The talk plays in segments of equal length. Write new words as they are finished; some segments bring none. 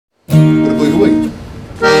Wiggle, wiggle.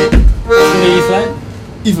 E flat?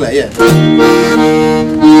 E flat, yeah.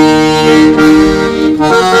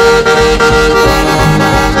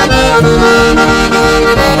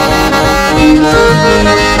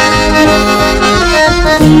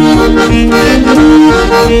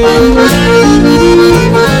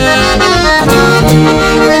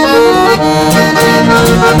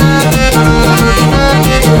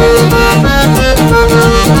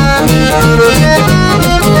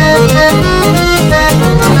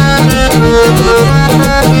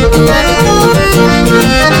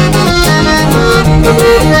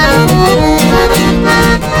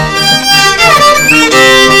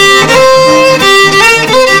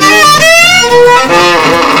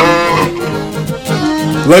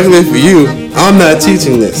 Luckily for you, I'm not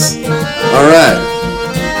teaching this. Alright.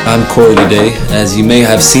 I'm Corey today. As you may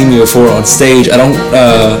have seen me before on stage,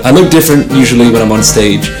 I look different usually when I'm on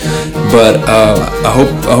stage, but I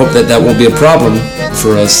hope that won't be a problem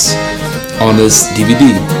for us on this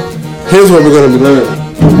DVD. Here's what we're going to be learning.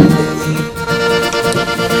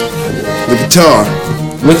 The guitar.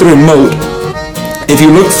 With the remote, if you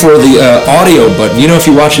look for the audio button, you know if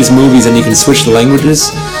you watch these movies and you can switch the languages?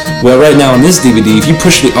 Well, right now on this DVD, if you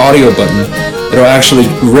push the audio button, it'll actually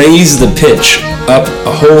raise the pitch up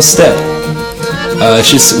a whole step.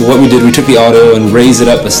 It's just what we did. We took the audio and raised it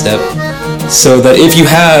up a step, so that if you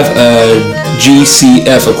have a G, C,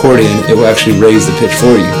 F accordion, it will actually raise the pitch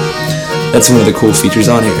for you. That's one of the cool features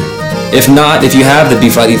on here. If not, if you have the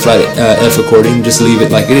B flat, E flat, F accordion, just leave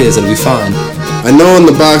it like it is. It'll be fine. I know on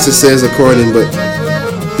the box it says accordion, but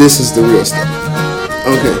this is the real stuff.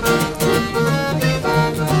 Okay.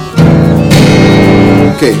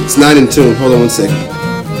 Okay, it's not in tune. Hold on one second.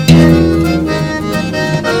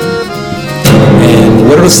 And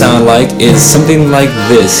what it'll sound like is something like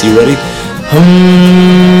this. You ready?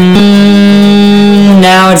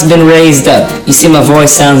 Now it's been raised up. You see my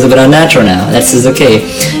voice sounds a bit unnatural now. That's just okay.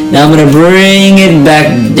 Now I'm gonna bring it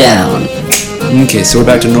back down. Okay, so we're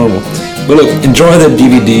back to normal. But look, enjoy the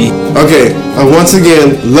DVD. Okay, once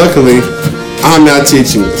again, luckily, I'm not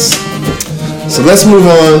teaching this. So let's move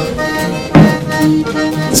on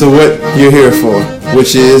to what you're here for,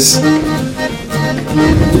 which is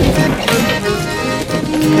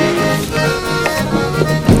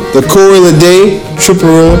the Corey Ledet Triple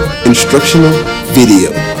Roll instructional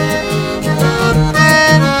video.